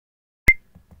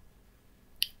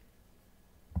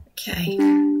Okay,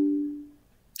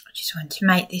 I just want to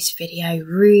make this video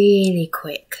really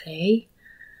quickly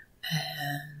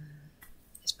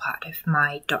as part of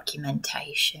my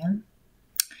documentation.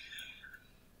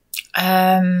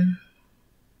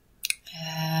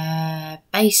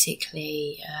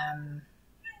 Basically,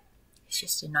 it's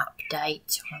just an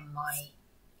update on my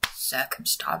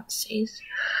circumstances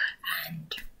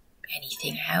and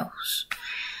anything else.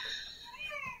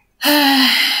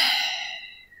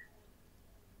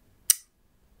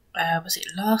 Was it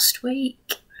last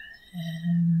week?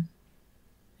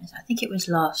 I think it was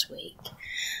last week.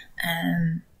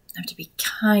 I have to be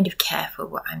kind of careful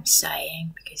what I'm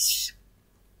saying because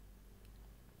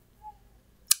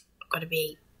I've got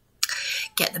to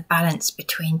get the balance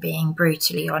between being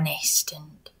brutally honest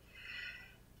and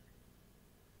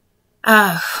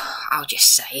I'll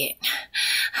just say it.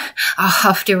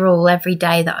 After all, every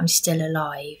day that I'm still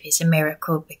alive is a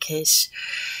miracle because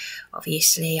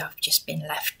obviously I've just been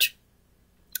left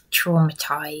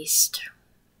traumatised.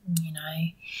 You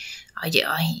know,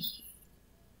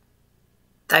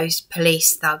 those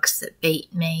police thugs that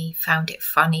beat me found it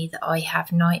funny that I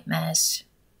have nightmares.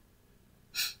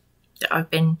 That I've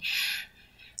been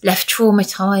left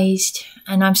traumatised,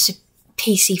 and I'm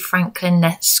PC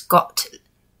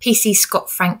Scott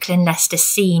Franklin Lester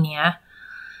Senior,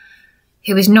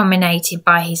 who was nominated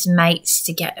by his mates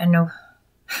to get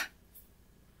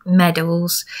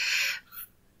medals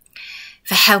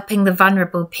for helping the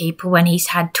vulnerable people when he's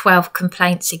had 12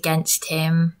 complaints against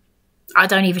him. I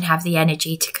don't even have the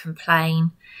energy to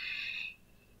complain.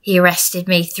 He arrested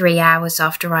me 3 hours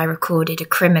after I recorded a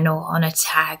criminal on a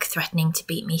tag threatening to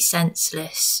beat me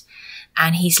senseless,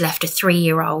 and he's left a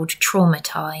 3-year-old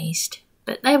traumatised.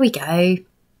 But there we go.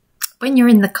 When you're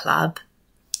in the club,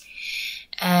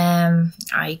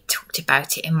 I talked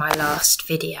about it in my last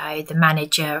video, the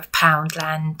manager of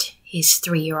Poundland, his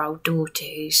 3-year-old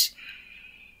daughter,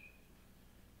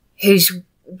 whose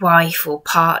wife or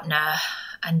partner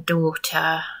and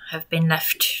daughter have been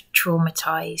left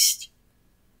traumatised.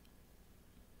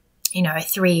 You know, a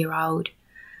 3-year-old.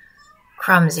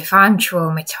 Crumbs, if I'm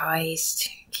traumatised,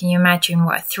 can you imagine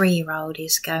what a 3-year-old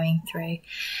is going through?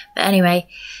 But anyway,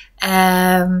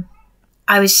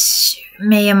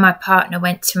 me and my partner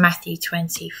went to Matthew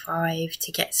 25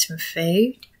 to get some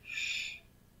food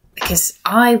because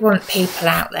I want people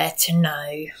out there to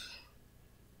know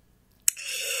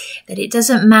that it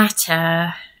doesn't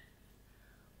matter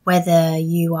whether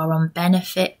you are on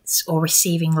benefits or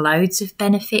receiving loads of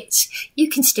benefits, you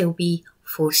can still be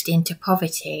forced into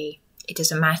poverty. It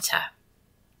doesn't matter.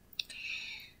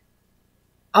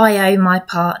 I owe my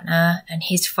partner and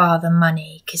his father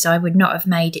money because I would not have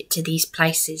made it to these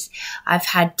places. I've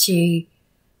had to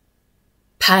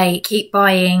keep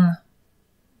buying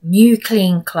new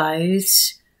clean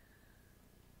clothes,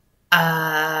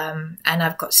 and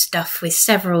I've got stuff with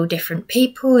several different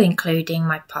people, including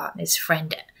my partner's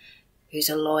friend who's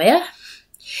a lawyer,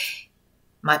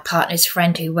 my partner's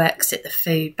friend who works at the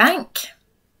food bank,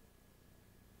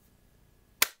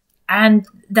 and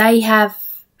they have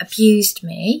abused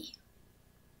me,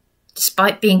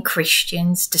 despite being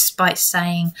Christians, despite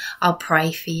saying, I'll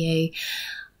pray for you.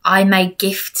 I made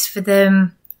gifts for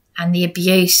them, and the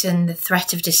abuse and the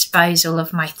threat of disposal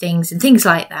of my things and things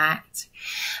like that.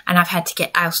 And I've had to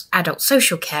get adult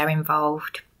social care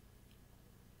involved.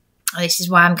 This is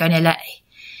why I'm going to let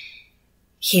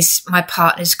my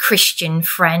partner's Christian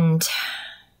friend,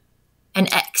 an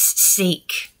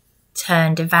ex-Sikh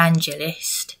turned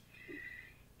evangelist,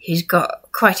 who's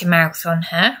got quite a mouth on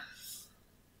her,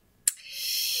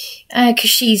 because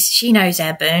she knows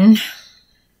Eben.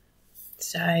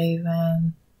 So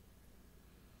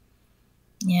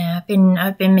yeah,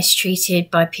 I've been mistreated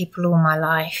by people all my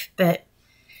life, but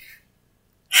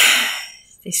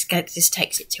this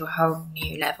takes it to a whole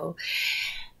new level.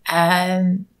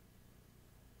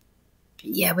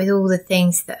 Yeah, with all the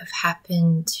things that have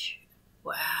happened,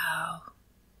 wow.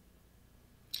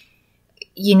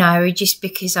 You know, just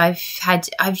because I've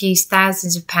used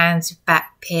thousands of pounds of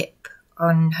back pip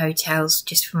on hotels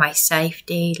just for my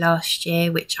safety last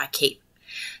year, which I keep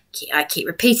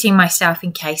repeating myself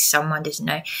in case someone doesn't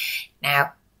know.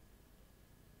 Now,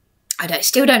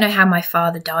 still don't know how my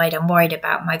father died. I'm worried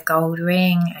about my gold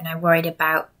ring, and I'm worried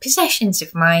about possessions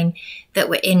of mine that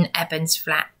were in Eben's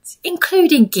flat,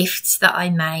 including gifts that I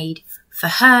made for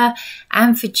her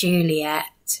and for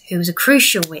Juliet, who was a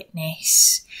crucial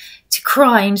witness to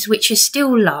crimes which are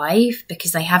still live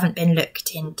because they haven't been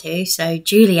looked into. So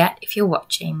Juliet, if you're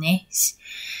watching this,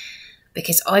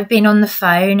 because I've been on the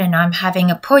phone and I'm having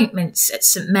appointments at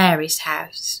St Mary's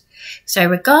house. So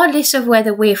regardless of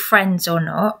whether we're friends or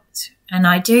not, And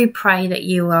I do pray that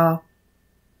you're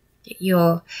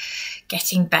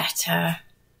getting better.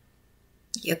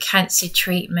 Your cancer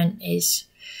treatment is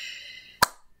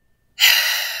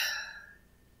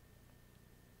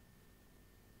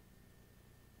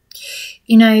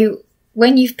you know,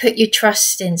 when you've put your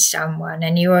trust in someone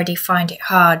and you already find it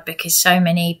hard because so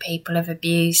many people have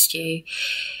abused you,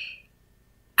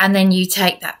 and then you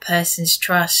take that person's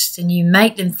trust and you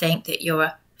make them think that you're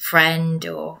a friend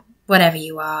or whatever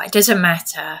you are, it doesn't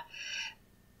matter.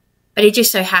 But it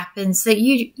just so happens that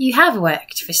you have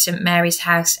worked for St Mary's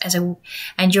House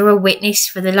and you're a witness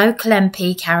for the local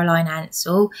MP, Caroline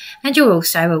Ansell, and you're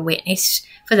also a witness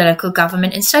for the local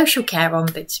government and social care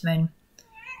ombudsman.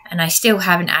 And I still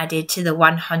haven't added to the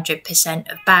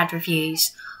 100% of bad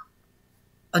reviews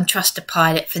on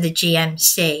Trustpilot for the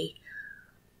GMC.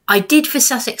 I did for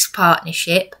Sussex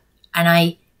Partnership, and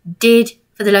I did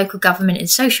for the local government and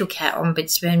social care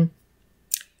ombudsman.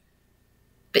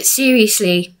 But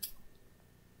seriously,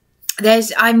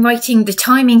 I'm waiting, the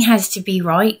timing has to be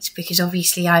right, because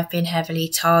obviously I've been heavily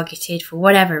targeted for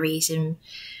whatever reason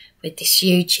with this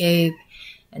YouTube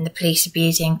and the police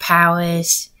abusing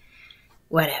powers.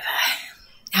 Whatever.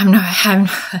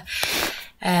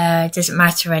 It doesn't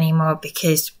matter anymore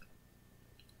because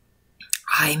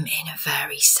I'm in a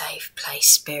very safe place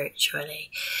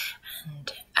spiritually,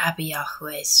 and Abba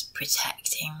Yahweh is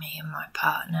protecting me and my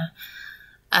partner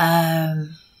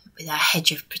with a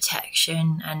hedge of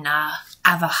protection, and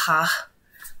Avaha,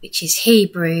 which is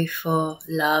Hebrew for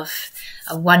love,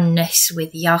 a oneness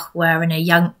with Yahweh and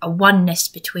a oneness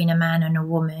between a man and a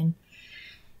woman.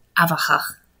 Avaha.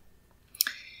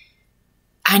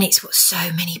 And it's what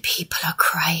so many people are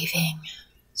craving.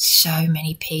 So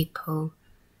many people,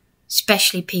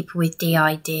 especially people with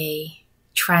DID,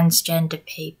 transgender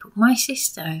people. My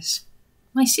sisters,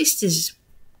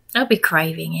 they'll be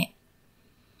craving it.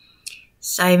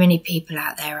 So many people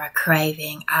out there are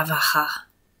craving Avaha.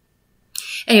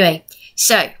 Anyway,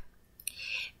 so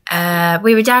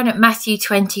we were down at Matthew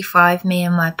 25, me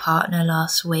and my partner,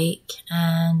 last week,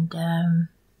 and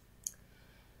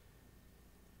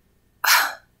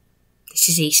this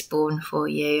is Eastbourne for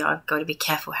you. I've got to be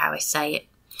careful how I say it.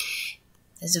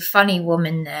 There's a funny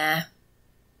woman there.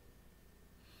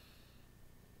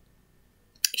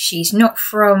 She's not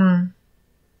from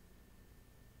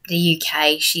the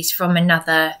UK. She's from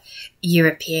another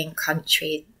European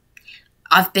country.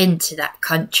 I've been to that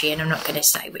country, and I'm not going to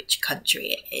say which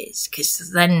country it is,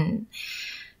 because then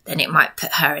it might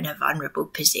put her in a vulnerable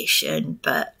position.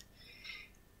 But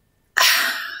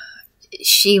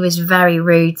she was very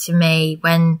rude to me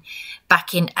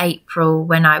back in April,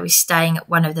 when I was staying at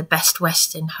one of the Best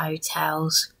Western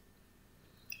hotels.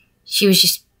 She was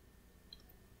just,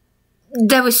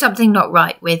 there was something not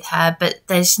right with her, but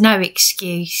there's no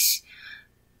excuse.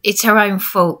 It's her own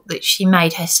fault that she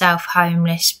made herself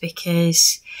homeless,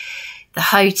 because the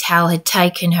hotel had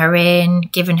taken her in,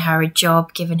 given her a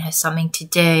job, given her something to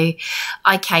do.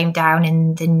 I came down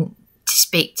to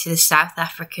speak to the South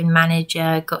African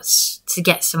manager, got to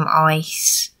get some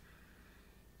ice.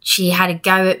 She had a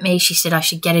go at me. She said I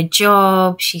should get a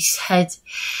job. She said,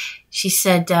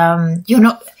 you're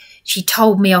not, she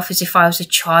told me off as if I was a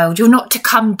child. You're not to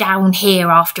come down here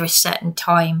after a certain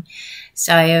time.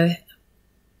 So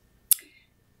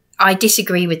I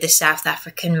disagree with the South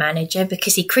African manager,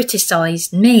 because he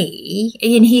criticised me,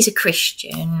 and he's a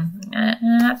Christian.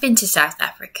 I've been to South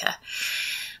Africa.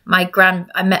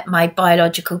 I met my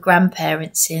biological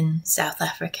grandparents in South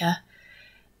Africa.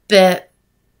 But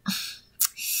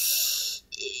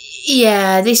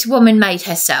yeah, this woman made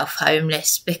herself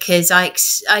homeless, because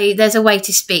there's a way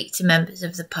to speak to members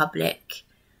of the public.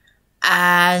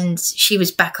 And she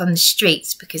was back on the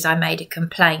streets because I made a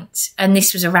complaint. And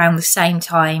this was around the same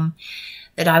time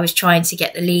that I was trying to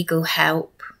get the legal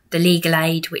help, the legal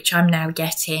aid, which I'm now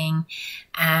getting.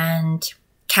 And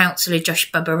Councillor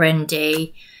Josh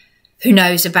Babarundi, who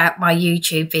knows about my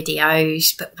YouTube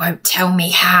videos but won't tell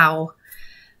me how.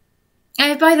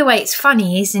 Oh, by the way, it's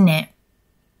funny, isn't it?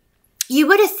 You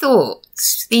would have thought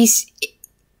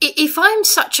if I'm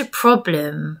such a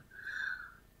problem,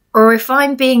 or if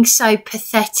I'm being so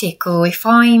pathetic, or if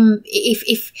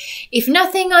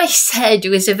nothing I said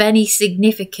was of any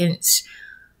significance,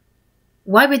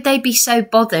 why would they be so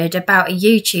bothered about a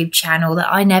YouTube channel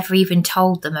that I never even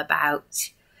told them about?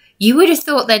 You would have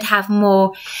thought they'd have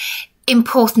more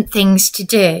important things to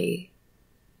do.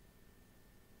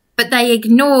 But they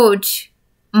ignored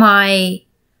my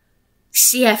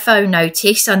CFO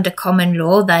notice under common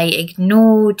law. They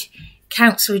ignored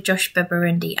Councillor Josh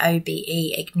Babarundi,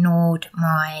 OBE, ignored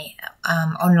my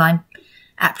online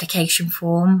application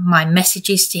form, my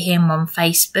messages to him on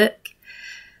Facebook.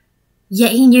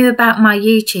 Yet he knew about my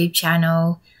YouTube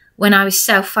channel when I was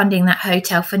self-funding that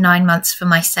hotel for 9 months for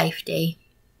my safety.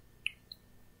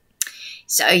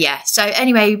 So yeah, so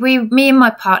anyway, me and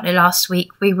my partner last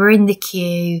week, we were in the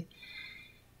queue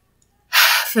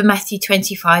for Matthew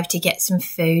 25 to get some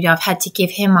food. I've had to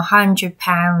give him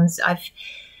 £100.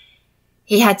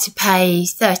 He had to pay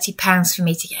 £30 for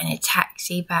me to get in a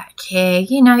taxi back here.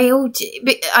 You know,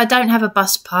 I don't have a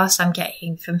bus pass. I'm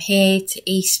getting from here to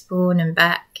Eastbourne and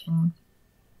back and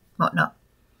whatnot.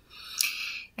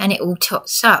 And it all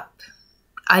tots up.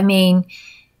 I mean,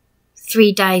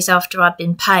 3 days after I'd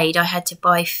been paid, I had to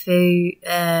buy food,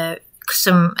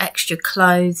 some extra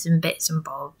clothes and bits and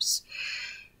bobs.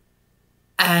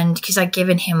 And because I'd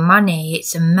given him money,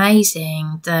 it's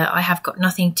amazing that I have got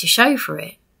nothing to show for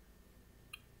it.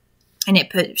 And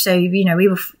so, you know,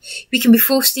 we can be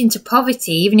forced into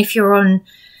poverty even if you're on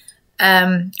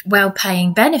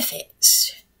well-paying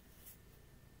benefits.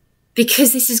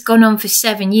 Because this has gone on for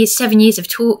 7 years of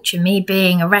torture, me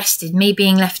being arrested, me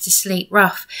being left to sleep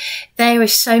rough. There are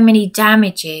so many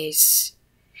damages.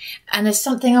 And there's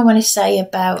something I want to say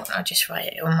about, I'll just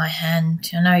write it on my hand.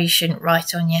 I know you shouldn't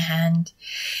write on your hand.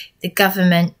 The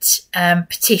government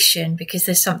petition, because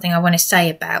there's something I want to say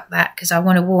about that, because I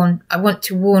want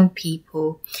to warn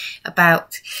people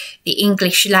about the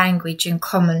English language and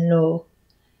common law.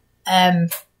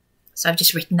 So I've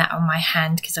just written that on my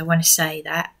hand because I want to say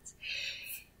that.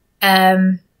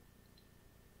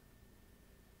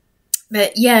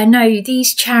 But yeah, no,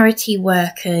 these charity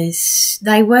workers,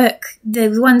 they're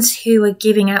the ones who are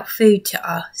giving out food to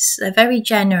us. They're very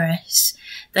generous.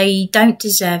 They don't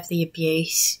deserve the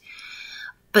abuse.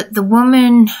 But the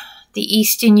woman, the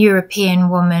Eastern European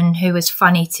woman who was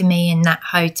funny to me in that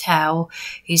hotel,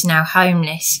 who's now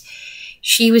homeless,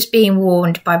 she was being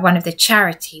warned by one of the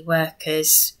charity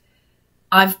workers.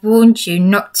 I've warned you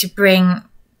not to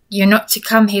you're not to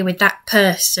come here with that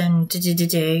person,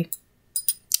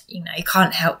 You know, you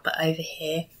can't help but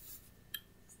overhear.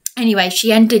 Anyway,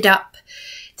 she ended up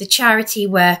the charity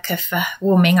worker for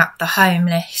warming up the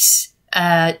homeless.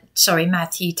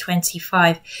 Matthew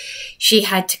 25. She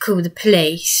had to call the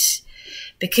police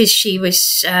because she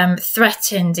was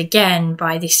threatened again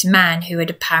by this man who had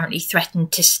apparently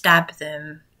threatened to stab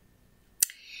them.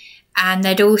 And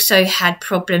they'd also had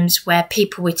problems where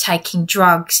people were taking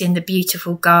drugs in the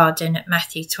beautiful garden at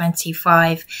Matthew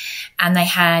 25. And they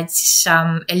had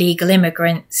some illegal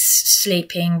immigrants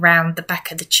sleeping round the back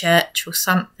of the church or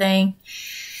something.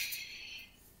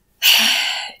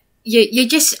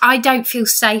 I don't feel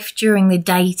safe during the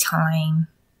daytime.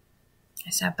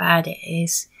 That's how bad it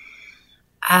is.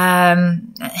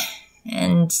 And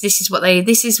this is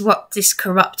what this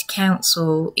corrupt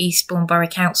council, Eastbourne Borough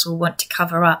Council, want to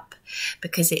cover up.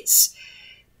 Because it's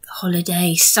the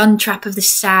holiday sun trap of the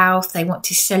South. They want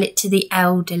to sell it to the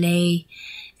elderly.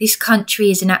 This country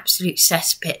is an absolute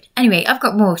cesspit. Anyway, I've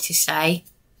got more to say.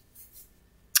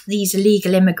 These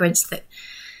illegal immigrants,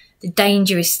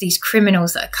 these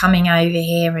criminals that are coming over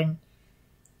here, and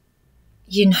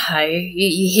you know,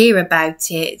 you hear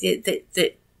about it,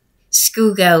 that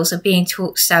schoolgirls are being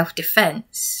taught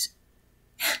self-defence.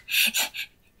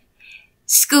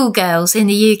 Schoolgirls in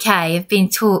the UK have been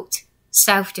taught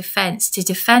self-defence to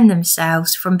defend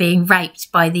themselves from being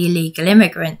raped by the illegal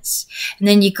immigrants. And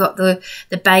then you got the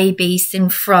babies in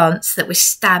France that were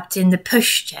stabbed in the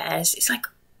pushchairs. It's like,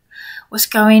 what's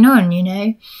going on, you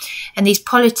know? And these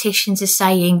politicians are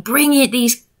saying, bring it,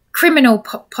 these criminal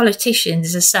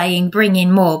politicians are saying, bring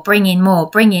in more, bring in more,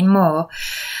 bring in more.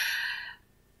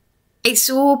 It's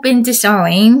all been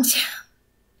designed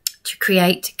to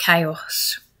create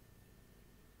chaos.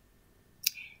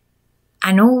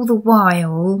 And all the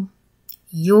while,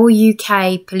 your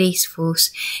UK police force,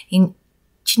 do you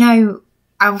know,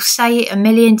 I'll say it a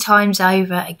million times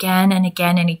over, again and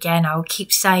again and again, I'll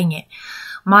keep saying it.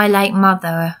 My late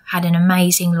mother had an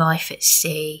amazing life at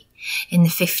sea in the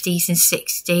 50s and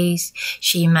 60s.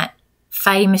 She met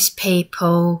famous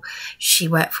people. She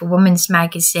worked for Woman's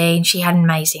Magazine. She had an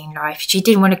amazing life. She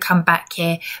didn't want to come back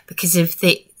here because of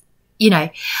the, you know,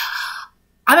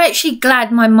 I'm actually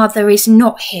glad my mother is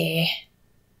not here.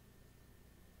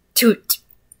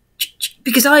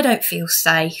 Because I don't feel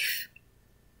safe.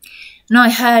 And I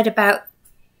heard about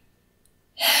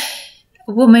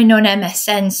a woman on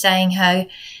MSN saying her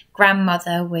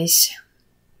grandmother was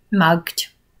mugged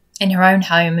in her own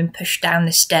home and pushed down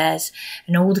the stairs,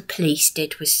 and all the police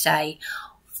did was say,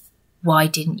 why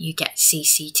didn't you get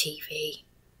CCTV?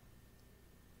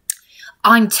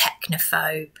 I'm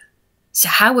technophobe, so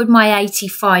how would my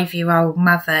 85-year-old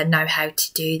mother know how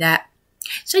to do that?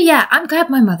 So yeah, I'm glad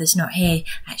my mother's not here,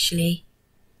 actually.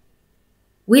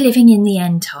 We're living in the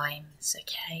end times. It's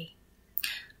okay.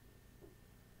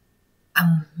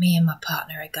 Me and my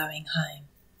partner are going home.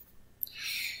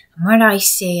 And what I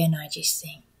see, and I just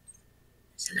think,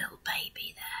 there's a little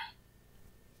baby there.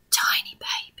 Tiny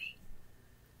baby.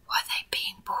 What are they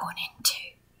being born into?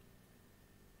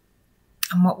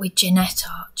 And what with Jeanette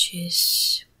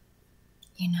Archer's,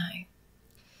 you know,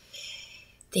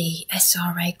 the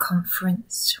SRA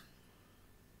conference.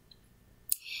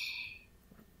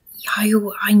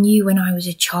 I knew when I was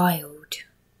a child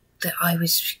that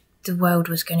the world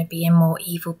was going to be a more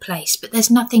evil place, but there's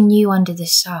nothing new under the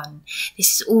sun.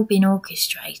 This has all been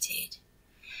orchestrated.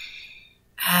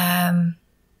 Yeah,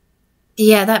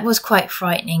 that was quite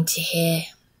frightening to hear,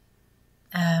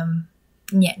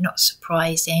 yet not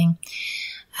surprising.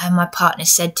 My partner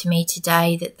said to me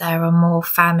today that there are more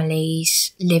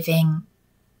families living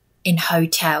in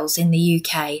hotels in the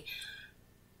UK.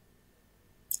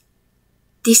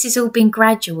 This has all been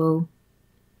gradual.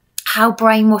 How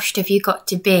brainwashed have you got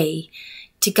to be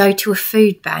to go to a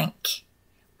food bank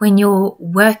when you're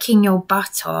working your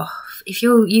butt off? If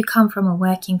you come from a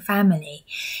working family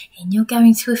and you're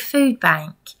going to a food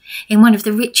bank in one of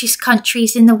the richest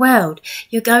countries in the world,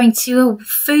 you're going to a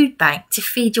food bank to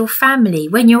feed your family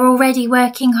when you're already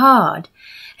working hard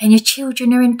and your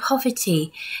children are in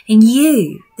poverty, and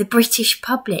you, the British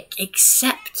public,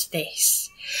 accept this.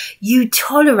 You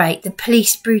tolerate the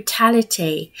police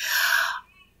brutality.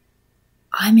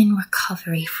 I'm in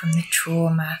recovery from the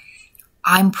trauma.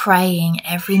 I'm praying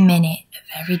every minute of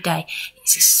every day.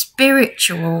 It's a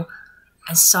spiritual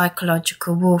and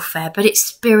psychological warfare, but it's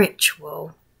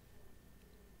spiritual.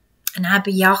 And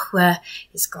Abba Yahweh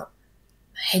has got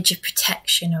a hedge of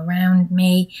protection around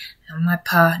me and my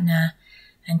partner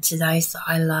and to those that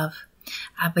I love.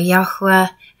 Abba Yahweh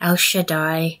El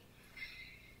Shaddai.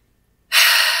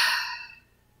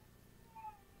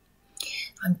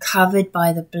 I'm covered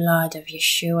by the blood of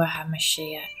Yeshua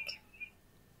HaMashiach.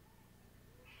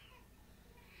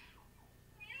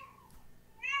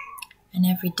 And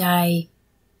every day,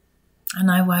 I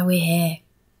know why we're here.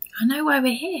 I know why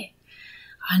we're here.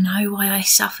 I know why I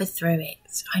suffer through it.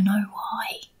 I know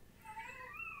why.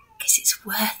 Because it's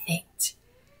worth it.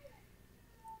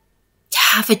 To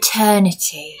have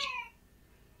eternity.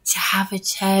 To have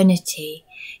eternity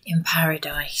in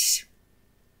paradise.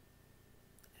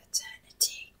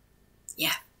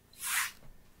 Yeah.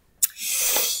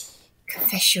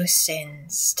 Confess your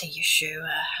sins to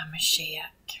Yeshua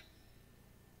HaMashiach.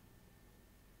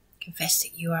 Confess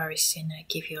that you are a sinner.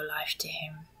 Give your life to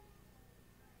him.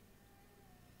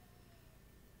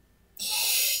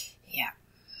 Yeah.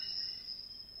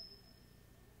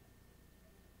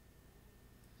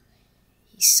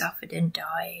 He suffered and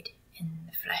died in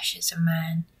the flesh as a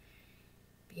man,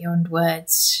 beyond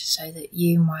words, so that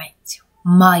you might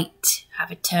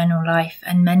have eternal life.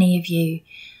 And many of you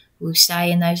will say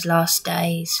in those last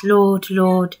days, Lord,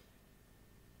 Lord,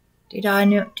 did I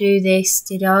not do this?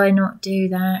 Did I not do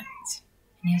that?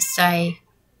 And he'll say,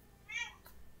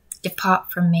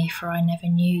 depart from me, for I never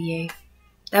knew you.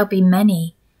 There'll be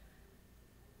many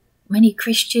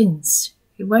Christians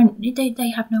who won't,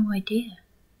 they have no idea.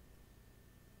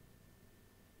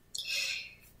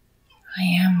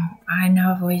 I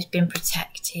know I've always been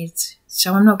protected,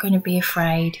 so I'm not going to be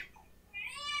afraid.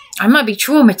 I might be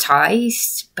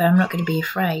traumatised, but I'm not going to be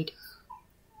afraid.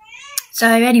 So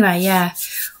anyway, yeah,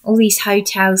 all these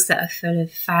hotels that are full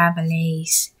of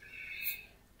families,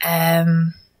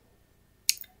 UK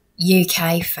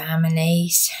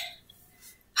families,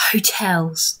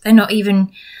 hotels, they're not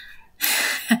even...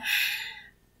 They've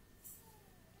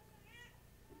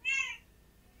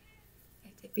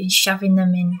been shoving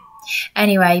them in.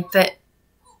 Anyway, but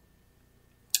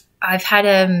I've had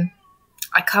I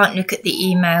can't look at the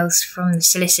emails from the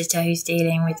solicitor who's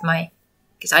dealing with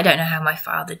because I don't know how my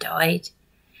father died,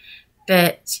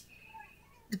 but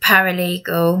the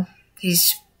paralegal who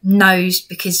knows,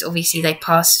 because obviously they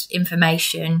passed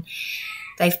information,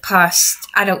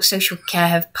 adult social care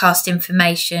have passed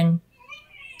information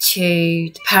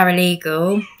to the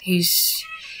paralegal who's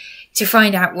to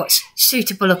find out what's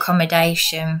suitable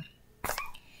accommodation.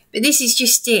 But this is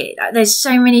just it. There's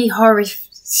so many horror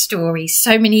stories,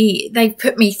 they've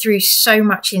put me through so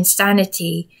much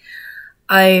insanity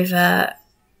over,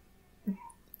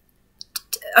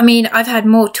 I mean, I've had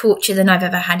more torture than I've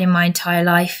ever had in my entire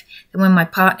life than when my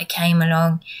partner came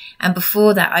along. And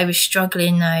before that, I was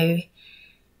struggling though.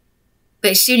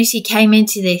 But as soon as he came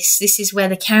into this is where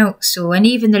the council and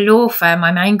even the law firm,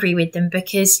 I'm angry with them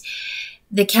because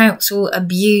the council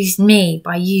abused me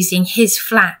by using his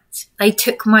flat. They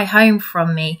took my home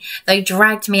from me. They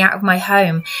dragged me out of my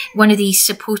home, one of these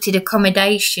supported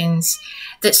accommodations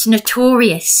that's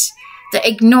notorious that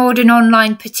ignored an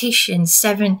online petition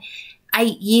 9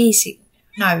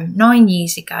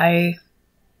 years ago,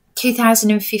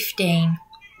 2015,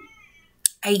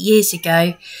 8 years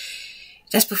ago,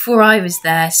 just before I was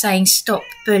there, saying stop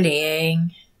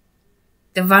bullying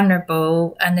the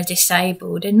vulnerable and the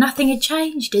disabled, and nothing had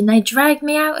changed, and they dragged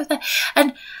me out of there.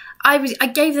 And I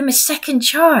gave them a second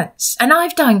chance, and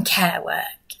I've done care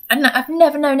work, and I've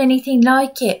never known anything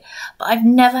like it, but I've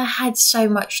never had so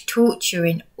much torture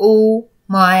in all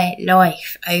my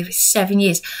life, over 7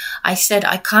 years. I said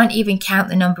I can't even count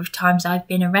the number of times I've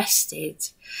been arrested.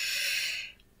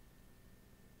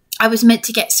 I was meant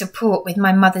to get support with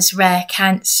my mother's rare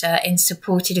cancer in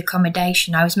supported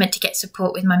accommodation. I was meant to get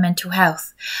support with my mental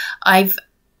health. I've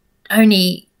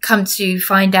only come to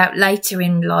find out later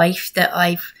in life that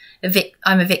I'm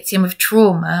a victim of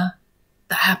trauma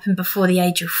that happened before the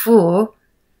age of 4.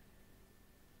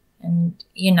 And,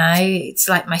 you know, it's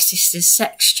like my sister's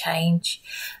sex change.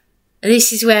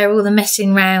 This is where all the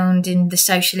messing around and the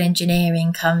social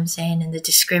engineering comes in, and the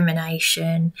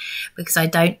discrimination, because I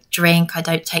don't drink, I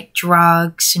don't take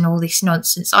drugs and all this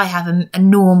nonsense. I have a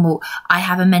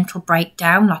mental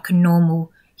breakdown like a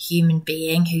normal human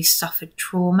being who's suffered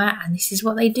trauma, and this is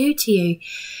what they do to you.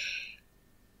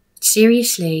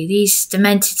 Seriously, these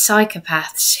demented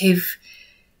psychopaths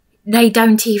they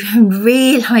don't even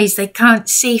realise, they can't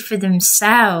see for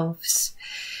themselves.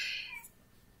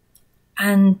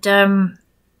 And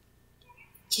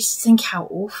just think how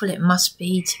awful it must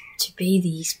be to be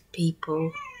these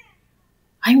people.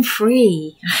 I'm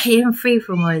free. I am free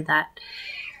from all of that.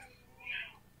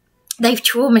 They've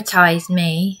traumatised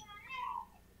me.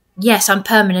 Yes, I'm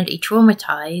permanently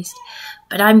traumatised,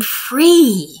 but I'm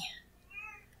free.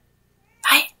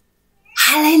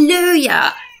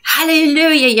 Hallelujah.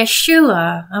 Hallelujah,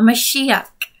 Yeshua, I'm a Mashiach.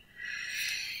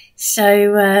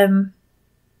 So,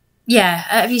 yeah,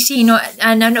 have you seen,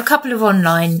 and a couple of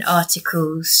online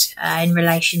articles in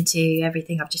relation to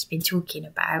everything I've just been talking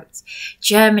about.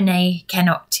 Germany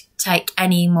cannot take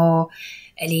any more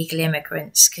illegal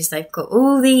immigrants because they've got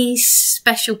all these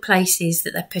special places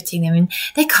that they're putting them in.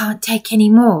 They can't take any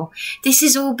more. This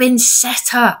has all been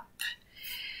set up.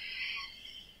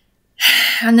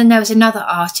 And then there was another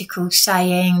article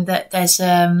saying that there's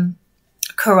a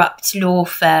corrupt law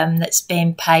firm that's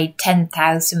being paid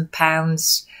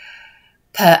 £10,000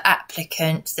 per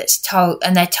applicant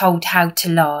and they're told how to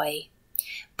lie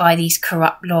by these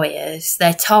corrupt lawyers.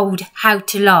 They're told how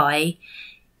to lie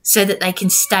so that they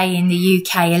can stay in the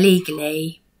UK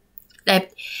illegally. They're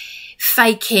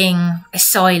faking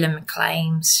asylum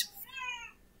claims.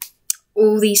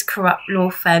 All these corrupt law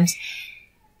firms.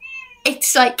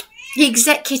 It's like the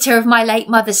executor of my late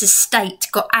mother's estate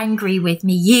got angry with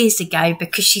me years ago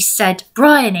because she said,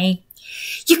 "Bryony,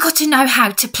 you got to know how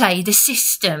to play the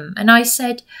system." And I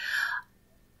said,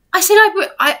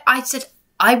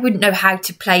 I wouldn't know how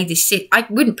to play this. I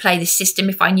wouldn't play the system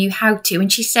if I knew how to.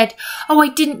 And she said, "Oh, I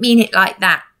didn't mean it like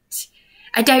that.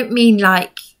 I don't mean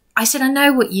like," I said, "I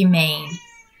know what you mean.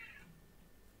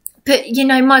 But, you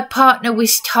know, my partner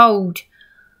was told,"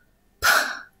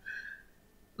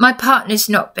 my partner's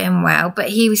not been well, but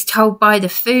he was told by the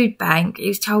food bank, he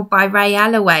was told by Ray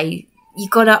Alloway, you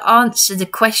got to answer the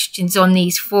questions on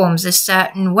these forms a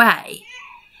certain way.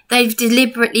 They've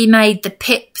deliberately made the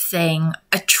PIP thing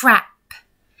a trap.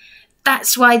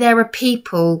 That's why there are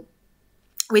people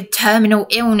with terminal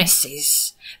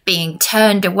illnesses being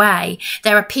turned away.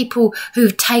 There are people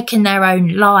who've taken their own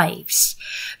lives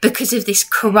because of this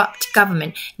corrupt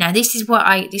government. Now, this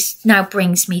now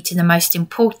brings me to the most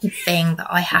important thing that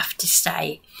I have to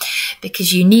say,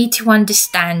 because you need to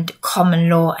understand common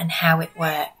law and how it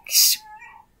works.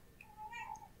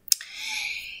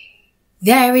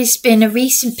 There has been a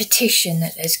recent petition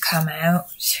that has come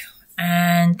out,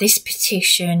 and this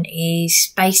petition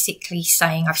is basically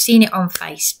saying, I've seen it on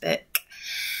Facebook,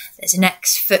 there's an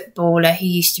ex-footballer who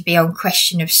used to be on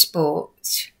Question of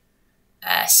Sport,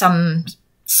 some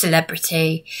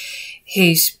celebrity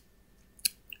who's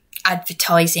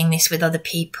advertising this with other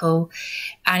people,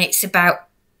 and it's about,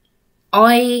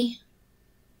 I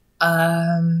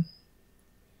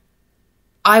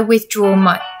withdraw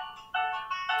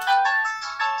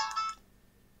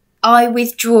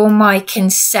my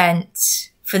consent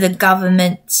for the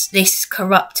government, this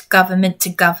corrupt government, to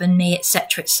govern me,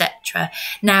 etc., etc.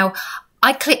 Now,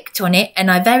 I clicked on it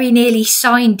and I very nearly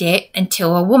signed it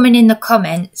until a woman in the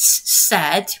comments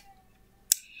said,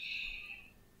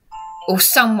 or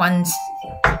someone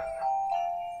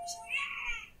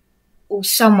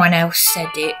else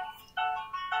said it.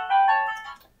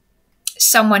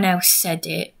 Someone else said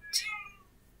it.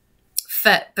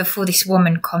 Before this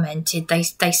woman commented, they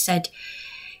said,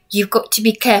 you've got to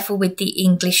be careful with the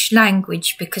English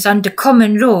language, because under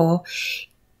common law,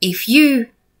 if you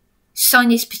sign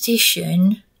this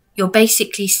petition, you're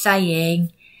basically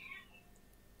saying,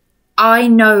 I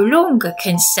no longer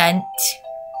consent,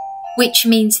 which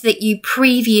means that you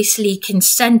previously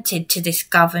consented to this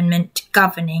government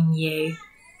governing you.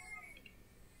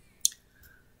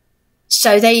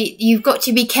 So you've got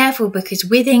to be careful, because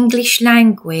with English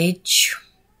language,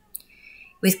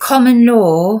 with common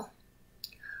law,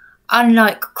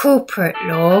 unlike corporate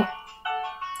law,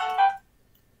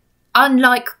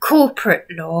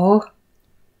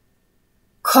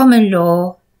 common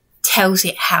law tells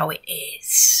it how it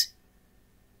is.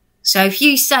 So if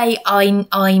you say I'm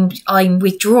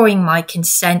withdrawing my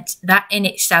consent, that in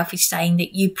itself is saying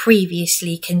that you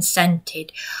previously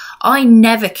consented. I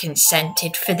never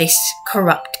consented for this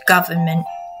corrupt government.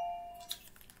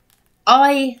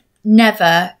 I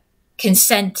never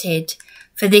consented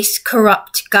for this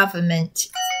corrupt government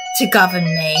to govern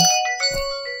me.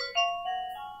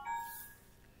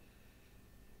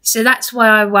 So that's why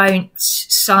I won't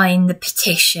sign the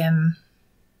petition.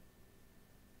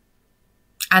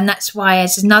 And that's why,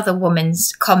 as another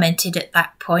woman's commented at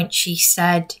that point, she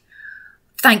said,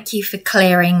 thank you for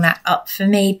clearing that up for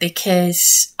me,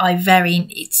 because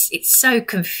it's so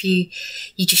confused.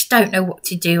 You just don't know what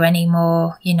to do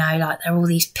anymore. You know, like there are all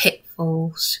these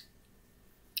pitfalls.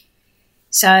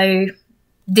 So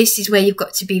this is where you've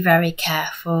got to be very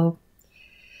careful.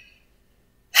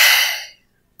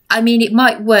 I mean, it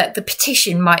might work. The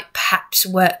petition might perhaps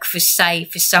work for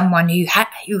someone who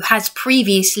has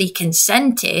previously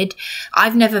consented.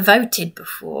 I've never voted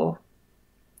before.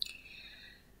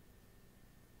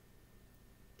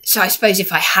 So I suppose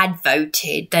if I had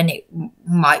voted, then it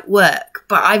might work.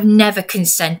 But I've never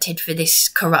consented for this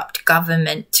corrupt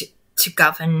government to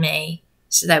govern me.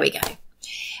 So there we go.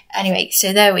 Anyway,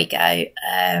 so there we go.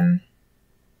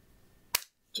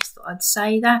 Just thought I'd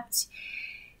say that.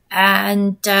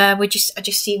 And I just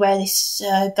see where this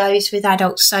goes with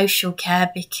adult social care,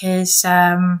 because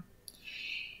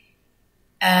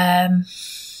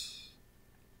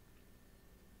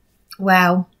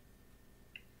well,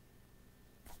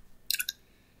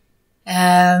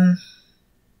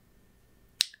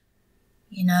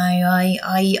 you know,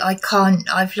 I can't.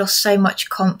 I've lost so much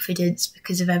confidence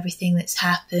because of everything that's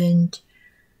happened.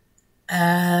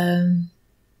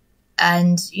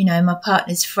 And, you know, my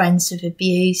partner's friends have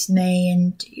abused me,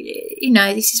 and, you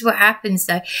know, this is what happens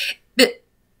though. But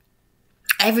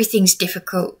everything's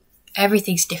difficult.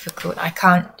 Everything's difficult. I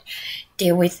can't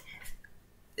deal with,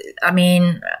 I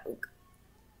mean,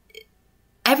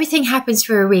 everything happens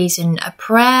for a reason. A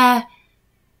prayer.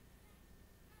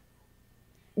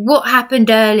 What happened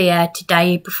earlier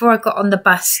today, before I got on the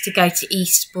bus to go to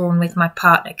Eastbourne with my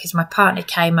partner, because my partner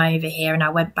came over here and I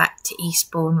went back to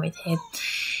Eastbourne with him.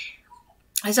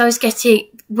 As I was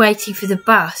waiting for the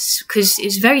bus, because it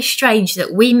was very strange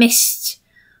that we missed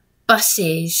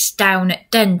buses down at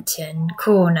Denton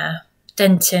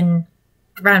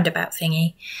roundabout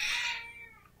thingy.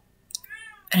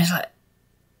 And I was like,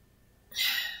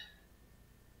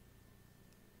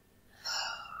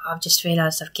 I've just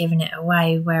realised I've given it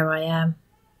away where I am.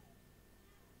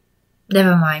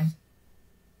 Never mind.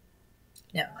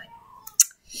 Never mind.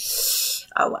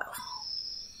 Oh well.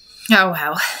 Oh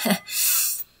well.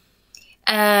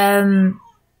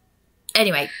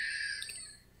 Anyway,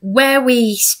 where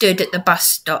we stood at the bus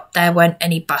stop, there weren't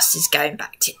any buses going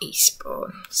back to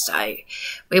Eastbourne. So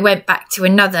we went back to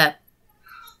another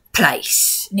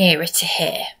place nearer to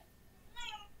here,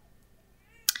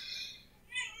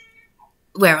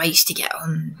 where I used to get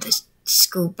on the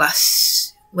school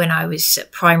bus when I was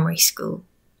at primary school.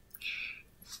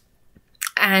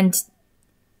 And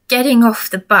getting off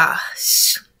the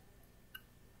bus,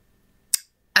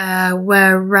 I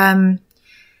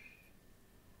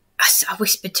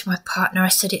whispered to my partner, I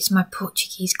said, it's my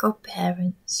Portuguese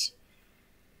godparents.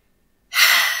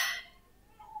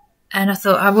 And I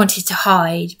thought I wanted to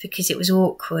hide because it was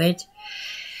awkward.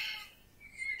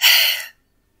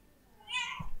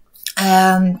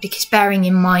 Because bearing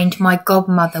in mind, my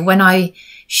godmother,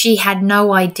 she had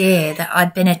no idea that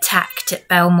I'd been attacked at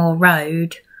Belmore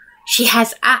Road. She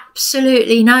has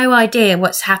absolutely no idea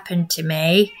what's happened to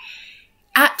me.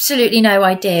 Absolutely no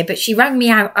idea. But she rang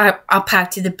me up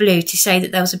out of the blue to say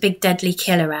that there was a big deadly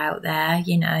killer out there,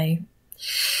 you know.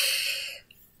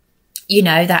 You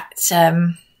know, that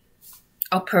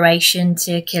operation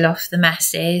to kill off the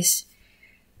masses.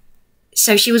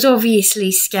 So she was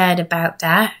obviously scared about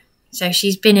that. So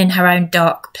she's been in her own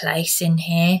dark place in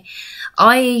here.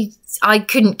 I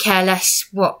couldn't care less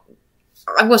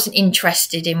I wasn't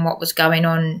interested in what was going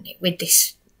on with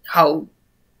this whole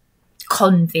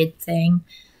COVID thing.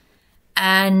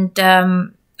 And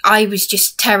I was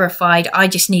just terrified. I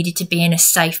just needed to be in a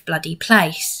safe bloody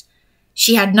place.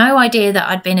 She had no idea that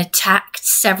I'd been attacked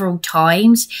several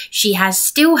times. She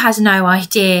still has no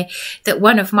idea that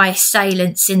one of my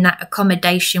assailants in that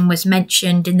accommodation was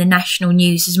mentioned in the national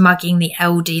news as mugging the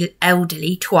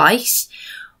elderly twice,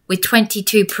 with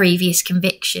 22 previous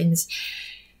convictions.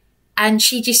 And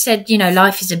she just said, you know,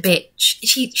 life is a bitch.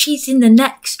 She's in the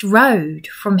next road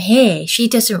from here. She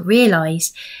doesn't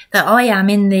realise that I am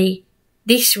in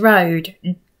this road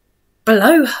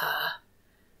below her.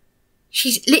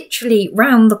 She's literally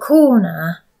round the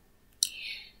corner.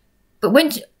 But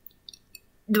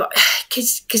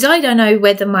because I don't know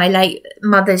whether my late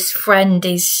mother's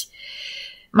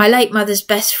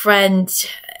best friend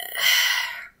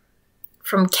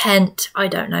from Kent, I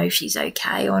don't know if she's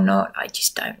okay or not. I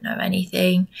just don't know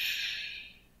anything.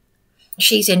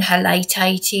 She's in her late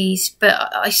 80s,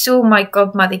 but I saw my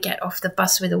godmother get off the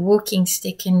bus with a walking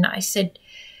stick, and I said,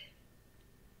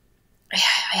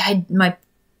 I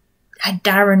had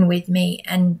Darren with me,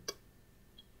 and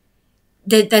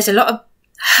there's a lot of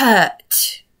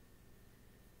hurt.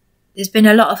 There's been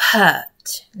a lot of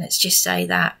hurt, let's just say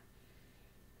that.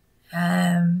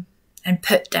 And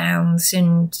put downs,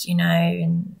 and, you know,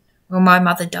 and, well, my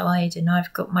mother died and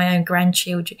I've got my own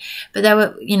grandchildren, but there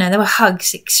were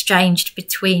hugs exchanged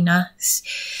between us.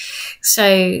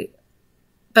 So,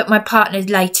 but my partner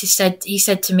later said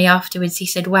to me afterwards, he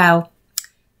said, well,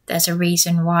 there's a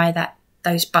reason why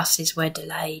those buses were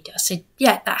delayed. I said,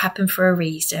 yeah, that happened for a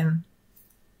reason.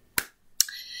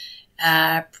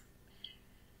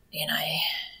 You know,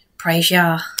 praise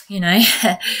Yah, you know.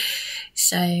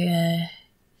 So,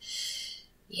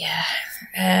 yeah.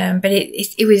 But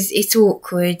it's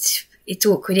awkward. It's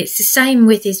awkward. It's the same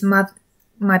with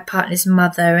my partner's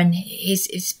mother and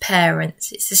his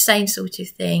parents. It's the same sort of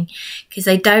thing, because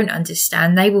they don't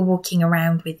understand. They were walking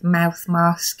around with mouth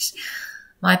masks.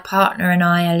 My partner and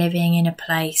I are living in a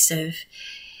place of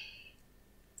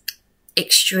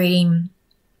extreme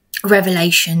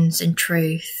revelations and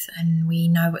truth, and we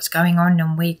know what's going on,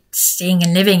 and we're seeing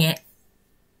and living it.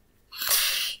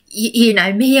 You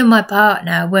know, me and my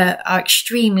partner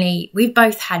we've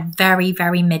both had very,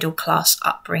 very middle class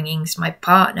upbringings. My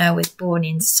partner was born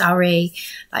in Surrey,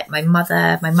 like my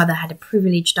mother. My mother had a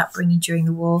privileged upbringing during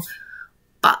the war,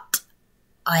 but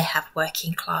I have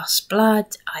working class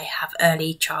blood, I have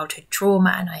early childhood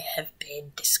trauma, and I have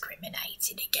been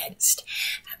discriminated against.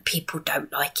 And people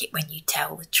don't like it when you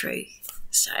tell the truth.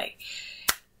 So,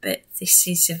 but this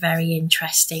is a very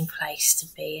interesting place to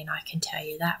be, and I can tell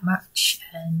you that much.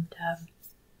 And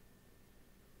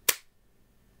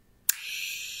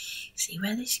see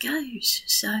where this goes.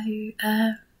 So,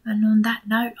 and on that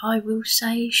note, I will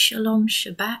say Shalom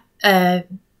Shabbat.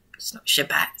 It's not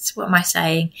Shabbat. What am I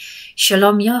saying?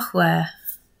 Shalom Yahweh.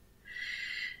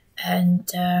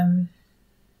 And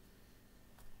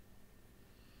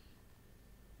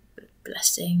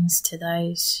blessings to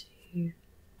those who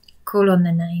call on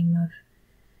the name of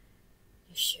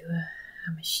Yeshua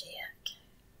HaMashiach.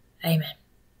 Amen.